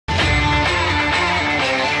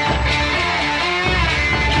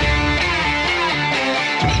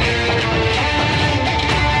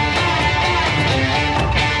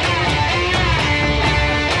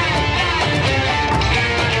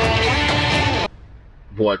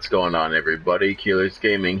What's going on, everybody? Keelers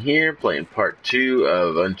Gaming here, playing part 2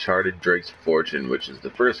 of Uncharted Drake's Fortune, which is the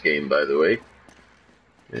first game, by the way.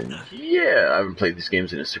 And yeah, I haven't played these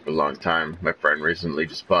games in a super long time. My friend recently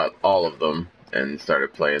just bought all of them and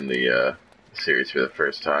started playing the series for the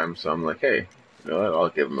first time, so I'm like, hey, you know what, I'll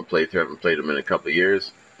give them a playthrough. I haven't played them in a couple of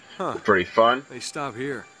years. Huh. They're pretty fun. They stop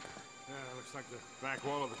here. Yeah, looks like the back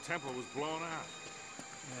wall of the temple was blown out.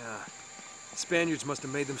 Yeah. Spaniards must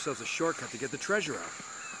have made themselves a shortcut to get the treasure out.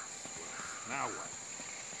 Now what?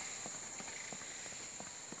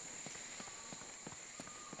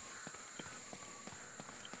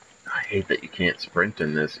 I hate that you can't sprint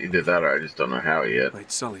in this. Either that or I just don't know how yet.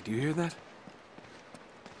 Wait, Sully, do you hear that?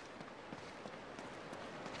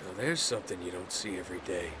 Now there's something you don't see every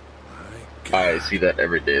day. My God. I see that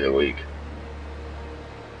every day of the week.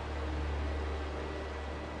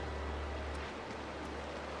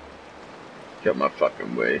 Get my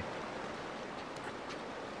fucking way.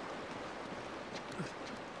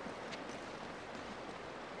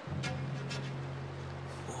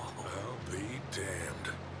 I'll be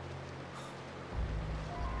damned.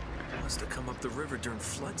 Must have come up the river during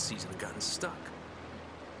flood season and gotten stuck.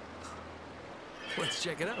 Let's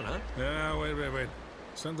check it out, huh? Yeah, wait.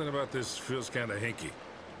 Something about this feels kind of hinky.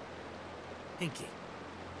 Hinky.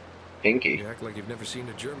 Hinky. You act like you've never seen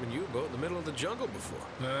a German U-boat in the middle of the jungle before.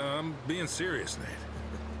 No, I'm being serious, Nate.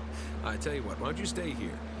 I tell you what, why don't you stay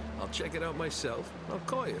here? I'll check it out myself. I'll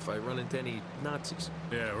call you if I run into any Nazis.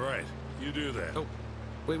 Yeah, right. You do that. Oh,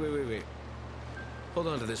 wait. Hold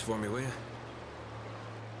on to this for me, will you?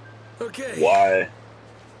 Okay. Why?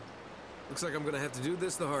 Looks like I'm gonna have to do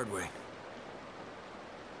this the hard way.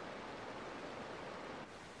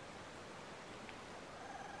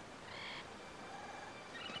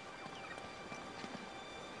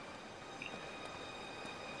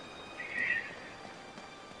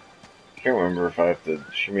 Can't remember if I have to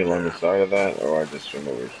shimmy along the side of that or I just swim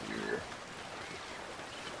over here.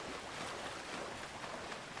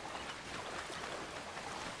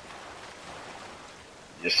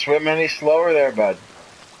 You swim any slower there, bud?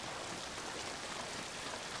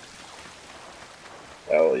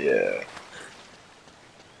 Hell yeah.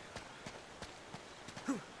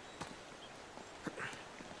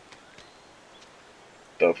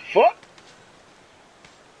 The fuck?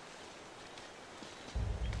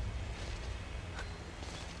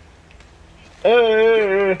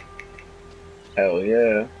 Hey! Hell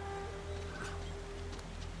yeah.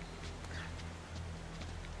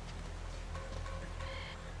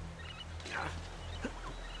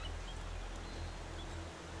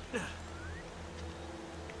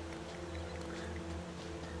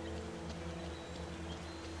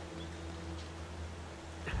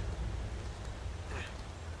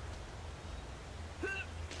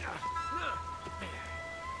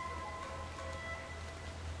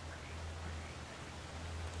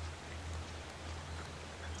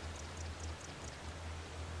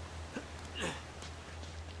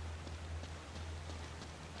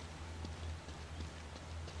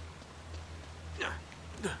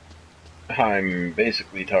 I'm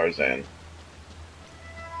basically Tarzan,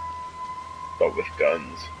 but with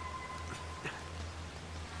guns.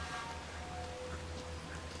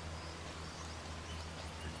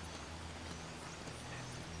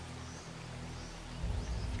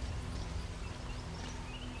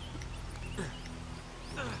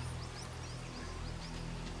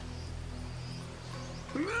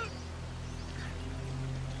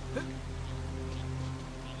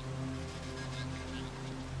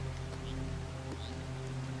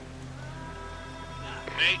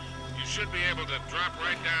 Nate, you should be able to drop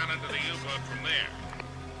right down into the U-boat from there.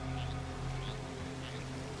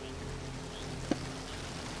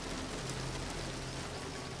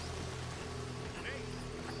 Nate,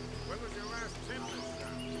 when was your last tempest?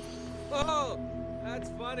 Oh, that's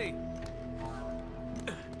funny.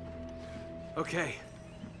 Okay,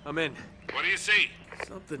 I'm in. What do you see?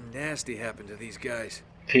 Something nasty happened to these guys.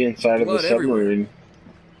 The inside of the Blood everywhere. submarine.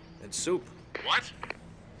 And soup. What?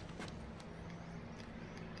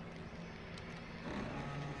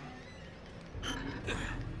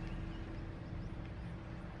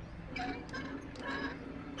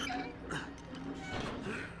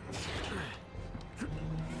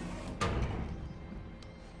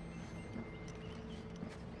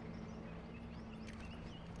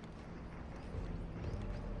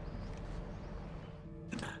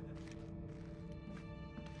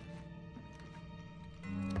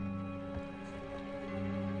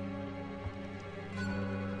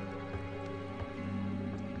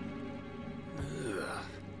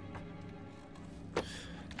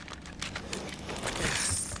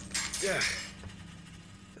 Yeah.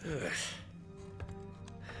 Ugh.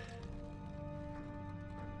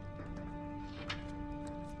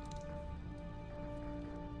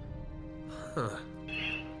 Huh.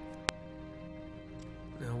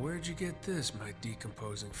 Now, where'd you get this, my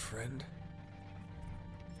decomposing friend?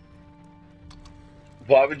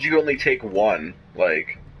 Why would you only take one?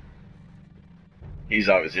 Like, he's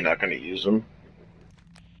obviously not going to use them.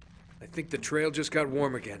 I think the trail just got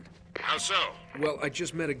warm again. How so? Well, I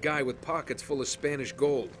just met a guy with pockets full of Spanish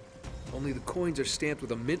gold. Only the coins are stamped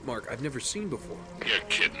with a mint mark I've never seen before. You're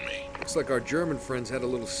kidding me. Looks like our German friends had a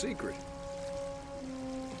little secret.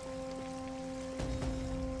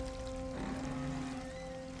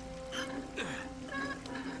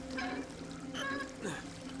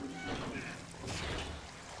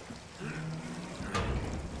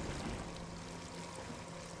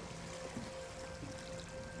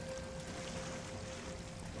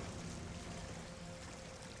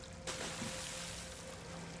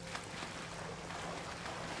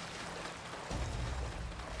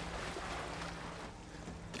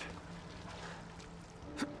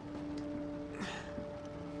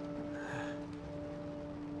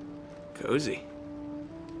 Cozy.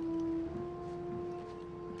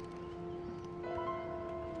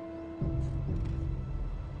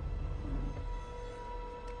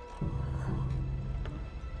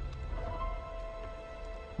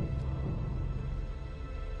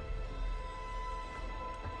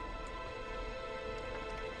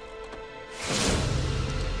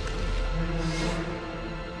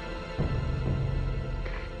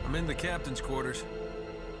 I'm in the captain's quarters.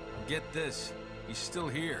 Get this, he's still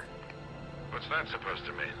here. What's that supposed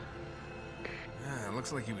to mean? Yeah, it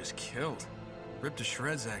looks like he was killed. Ripped to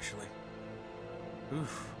shreds, actually.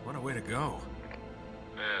 Oof, what a way to go.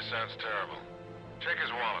 Yeah, sounds terrible. Check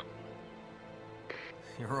his wallet.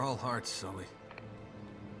 You're all hearts, Sully.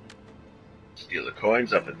 Steal the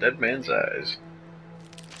coins off a dead man's eyes.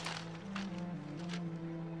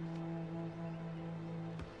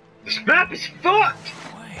 This map is fucked!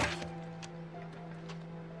 Wait.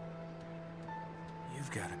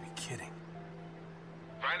 You've got to be kidding.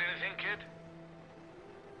 Find anything, kid?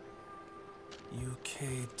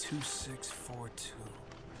 UK 2642.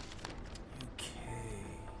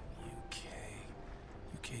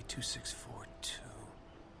 UK 2642.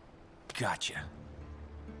 Gotcha.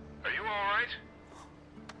 Are you all right?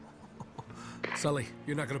 Sully,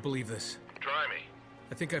 you're not gonna believe this. Try me.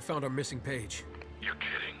 I think I found our missing page. You're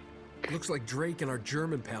kidding. Looks like Drake and our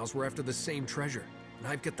German pals were after the same treasure. And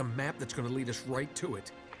I've got the map that's gonna lead us right to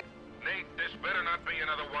it. Nate, this better not be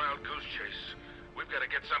another wild goose chase. We've got to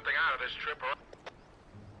get something out of this trip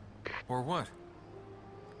Or what?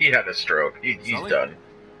 He had a stroke. He's Sully? done.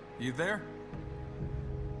 You there?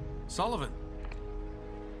 Sullivan.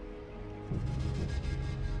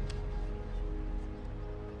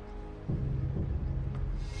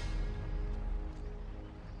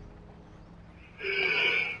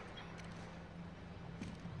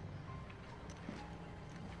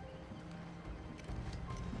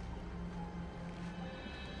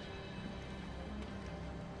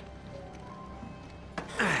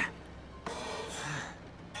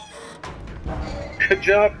 Good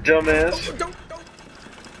job, dumbass. Don't.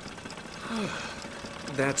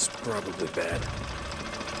 That's probably bad.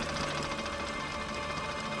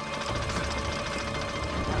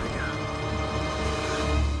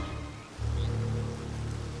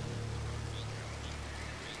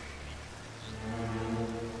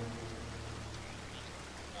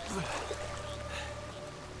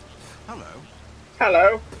 Hello.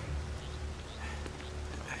 Hello.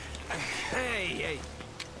 Hey.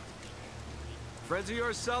 Friends of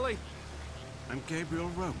yours, Sully? I'm Gabriel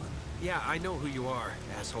Roman. Yeah, I know who you are,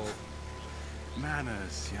 asshole.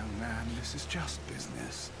 Manners, young man. This is just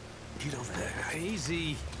business. Get over there.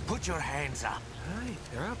 Easy. Put your hands up. Hi,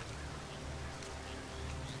 they're up.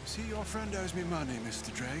 See, your friend owes me money,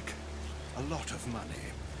 Mr. Drake. A lot of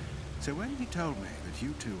money. So when he told me that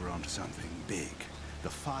you two were onto something big, the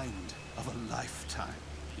find of a lifetime,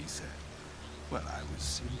 he said, well, I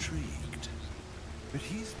was intrigued. But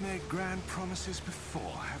he's made grand promises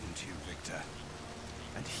before, haven't you, Victor?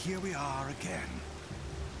 And here we are again.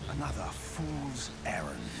 Another fool's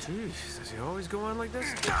errand. Jeez, does he always go on like this?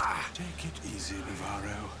 Take it easy,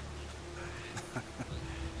 Navarro.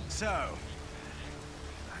 So,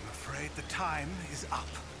 I'm afraid the time is up.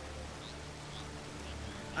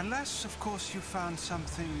 Unless, of course, you found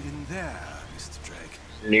something in there, Mr. Drake.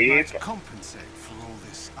 Nope. Might compensate for all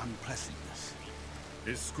this unpleasantness.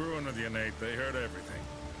 He's screwing with you, Nate. They heard everything.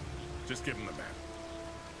 Just give him the map.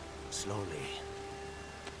 Slowly.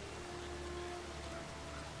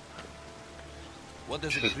 What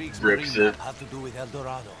does the Just Krieg's rips Marine it. map have to do with El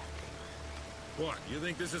Dorado? What, you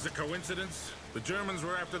think this is a coincidence? The Germans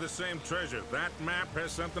were after the same treasure. That map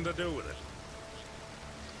has something to do with it.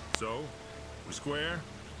 So, We're square?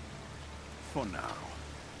 For now.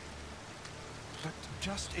 But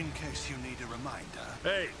just in case you need a reminder...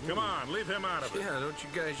 Hey, come on, leave him out of it. Yeah, don't you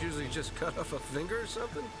guys usually just cut off a finger or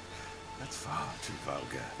something? That's far too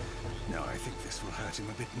vulgar. No, I think this will hurt him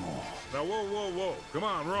a bit more. Now, whoa, whoa, whoa. Come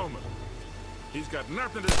on, Roman. He's got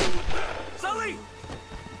nothing to do with... Sully!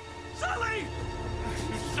 Sully!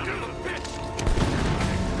 You son of a bitch!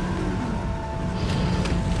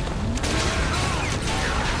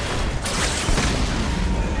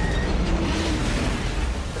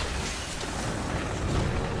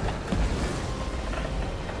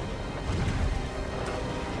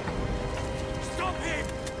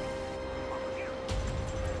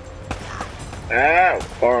 Ah,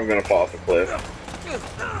 or I'm gonna fall off a cliff.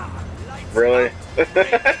 Really?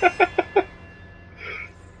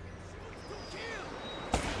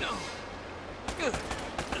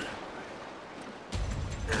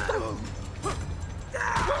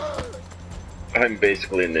 I'm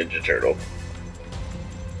basically a Ninja Turtle.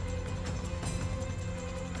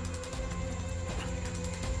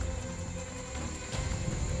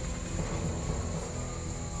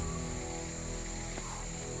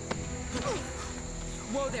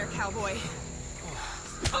 Whoa there, cowboy.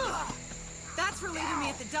 That's relieving me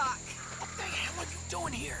at the dock. What the hell are you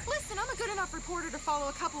doing here? Listen, I'm a good enough reporter to follow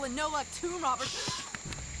a couple of no-luck tomb robbers.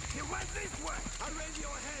 He went this way. I'll radio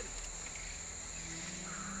ahead.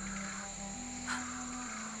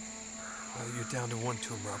 Well, you're down to one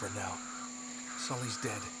tomb robber now. Sully's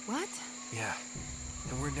dead. What? Yeah.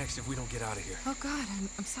 And we're next if we don't get out of here. Oh, God,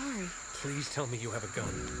 I'm sorry. Please tell me you have a gun.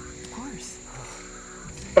 Of course.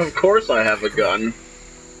 Of course I have a gun.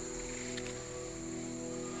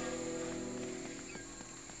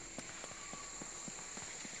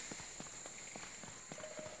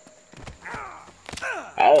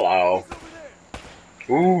 Hello.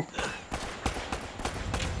 Ooh.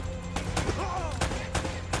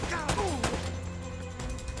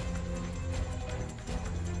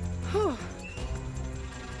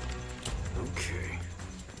 Okay.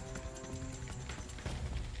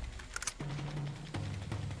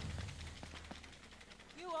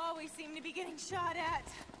 You always seem to be getting shot at.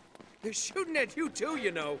 They're shooting at you too,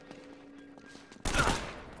 you know.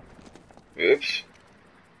 Oops.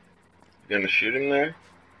 You gonna shoot him there?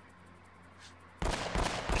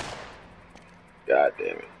 God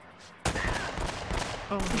damn it.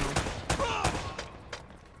 Oh,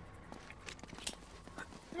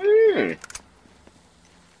 no.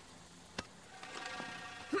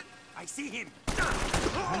 I see him.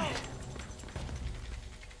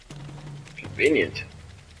 Convenient.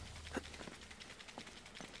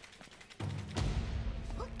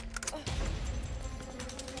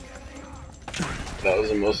 That was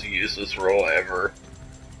the most useless roll ever.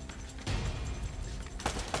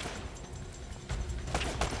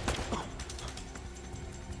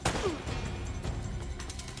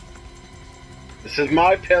 This is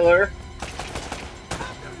my pillar.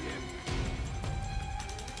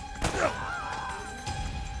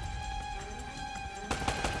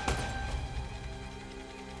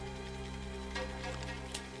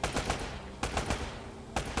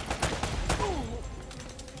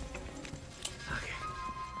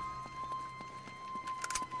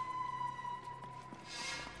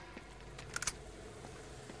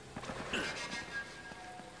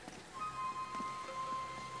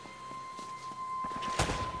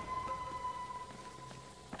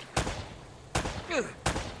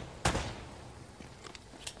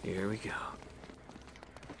 Here we go.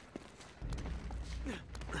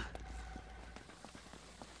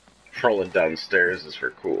 Rolling downstairs is for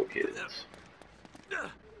cool kids.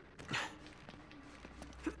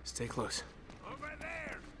 Stay close. Over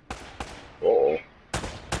there! Uh-oh.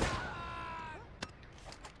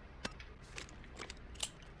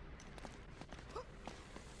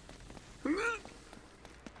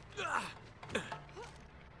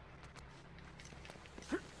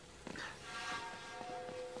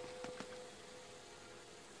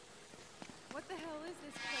 What the hell is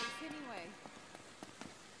this place, anyway?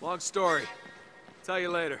 Long story. Tell you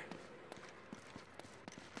later.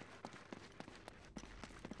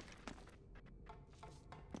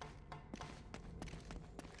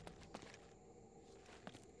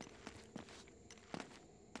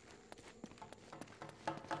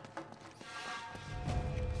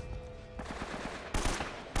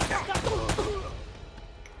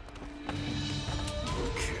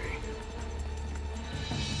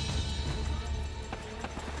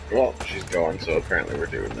 Well, she's going, so apparently we're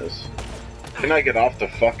doing this. Can I get off the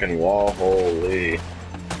fucking wall? Holy.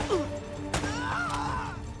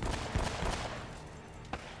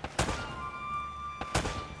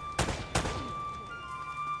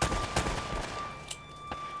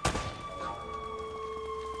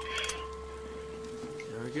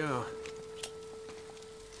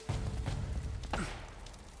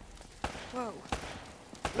 Whoa.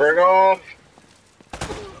 Bring off!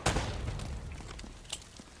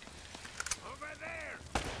 Over there!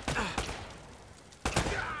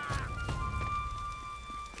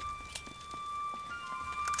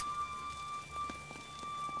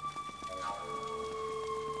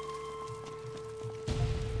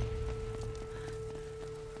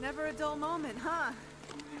 Never a dull moment, huh?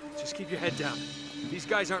 Just keep your head down. These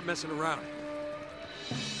guys aren't messing around.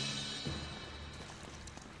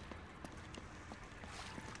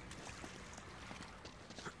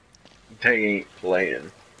 Tank ain't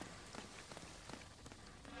playing.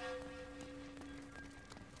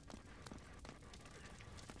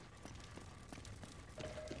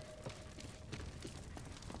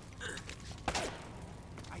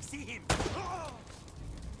 I see him!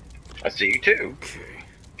 I see you too. Okay.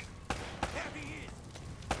 There he is!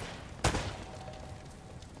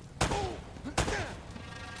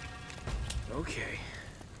 Okay.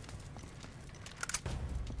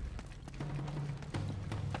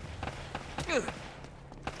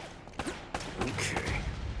 Okay.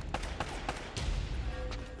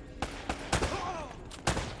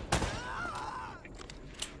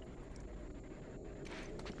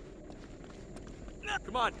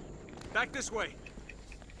 Come on, back this way.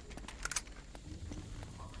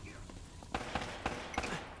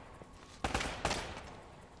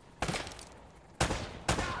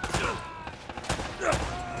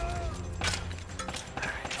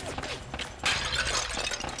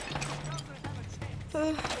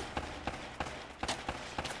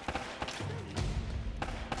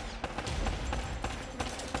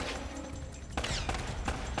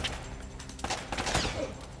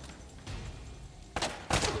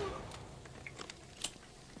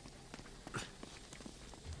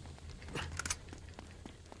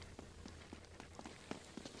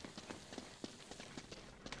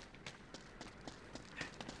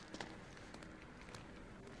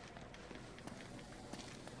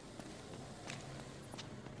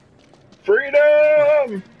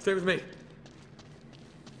 Freedom! Stay with me.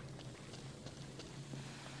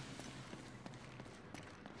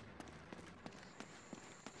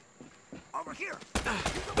 Over here!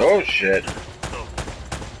 Oh shit.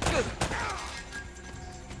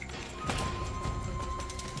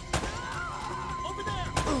 Over there!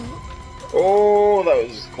 Oh, that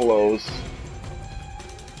was close.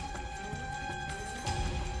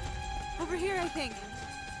 Over here, I think.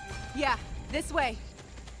 Yeah, this way.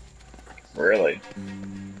 Really?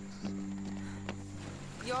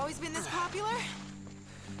 You always been this popular?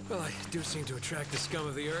 Well, I do seem to attract the scum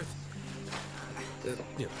of the earth.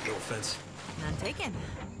 No offense. None taken.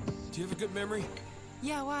 Do you have a good memory?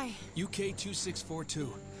 Yeah, why? UK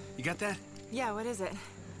 2642. You got that? Yeah, what is it?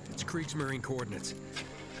 It's Kriegsmarine coordinates.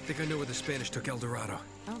 I think I know where the Spanish took El Dorado.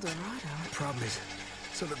 El Dorado. The problem is,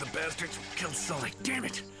 so that the bastards killed Sully. Damn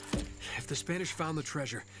it! If the Spanish found the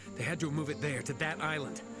treasure, they had to move it there, to that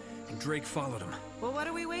island. And Drake followed him. Well, what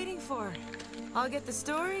are we waiting for? I'll get the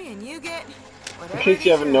story, and you get whatever. In case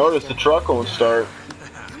you haven't noticed, the truck won't start.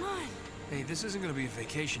 Come on. Hey, this isn't gonna be a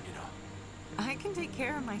vacation, you know. I can take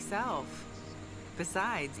care of myself.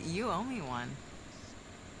 Besides, you owe me one.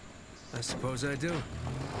 I suppose I do.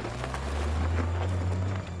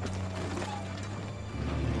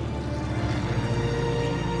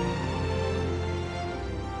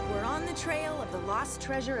 We're on the trail of the lost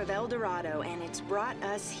treasure of El Dorado, and it's brought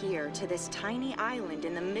us here to this tiny island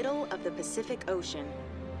in the middle of the Pacific Ocean.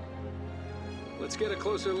 Let's get a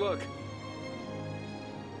closer look.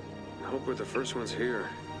 I hope we're the first ones here.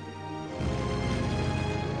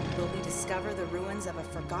 Will we discover the ruins of a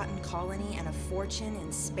forgotten colony and a fortune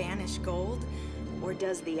in Spanish gold? Or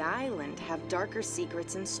does the island have darker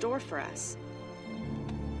secrets in store for us?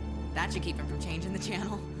 That should keep him from changing the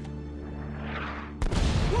channel.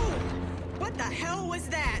 Whoa! What the hell was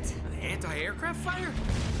that? An anti-aircraft fire?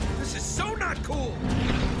 This is so not cool!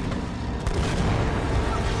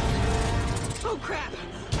 Oh crap!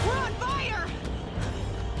 We're on fire!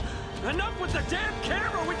 Enough with the damn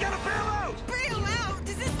camera! We gotta bail out! Bail out?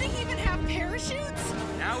 Does this thing even have parachutes?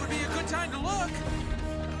 Now would be a good time to look.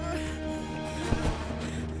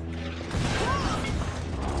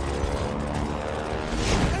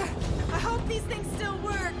 I hope these things still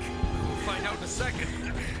work. We'll find out in a second.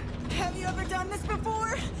 Have you ever done this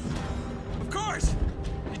before? Of course!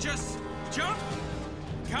 You just jump,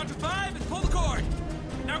 count to 5, and pull the cord.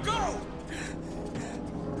 Now go!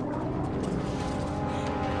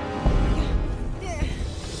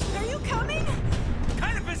 Are you coming?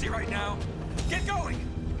 Kind of busy right now. Get going!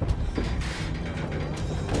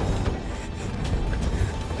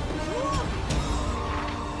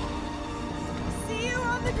 See you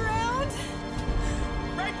on the ground?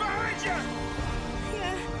 Right behind ya!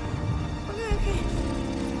 Yeah. Okay.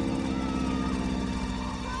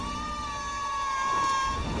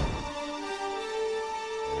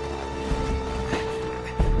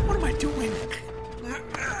 What am I doing?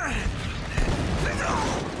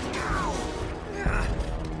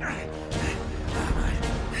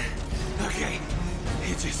 Okay,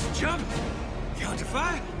 you just jump, count to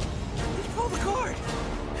 5, and pull the cord.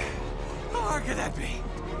 How hard could that be?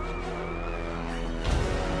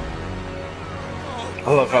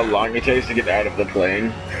 I love how long it takes to get out of the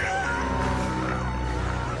plane.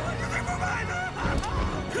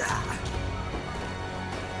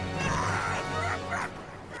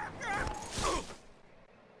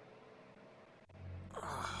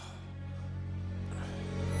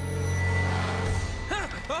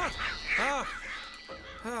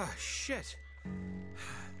 Shit.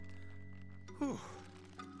 Whew.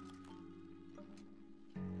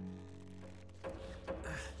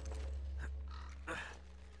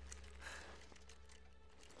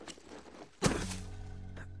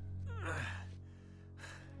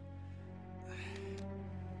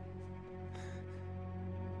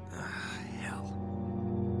 Hell.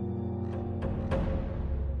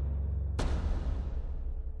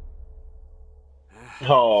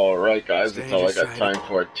 Alright guys, that's all I Stranger got time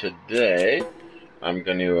for today. I'm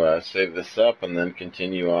going to save this up and then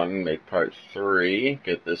continue on and make part 3,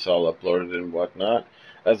 get this all uploaded and whatnot.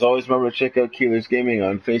 As always, remember to check out Keelers Gaming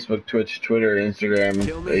on Facebook, Twitch, Twitter, Instagram,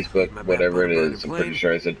 Facebook, whatever it is. I'm pretty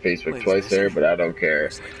sure I said Facebook twice there, but I don't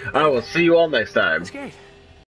care. I will see you all next time. Skate.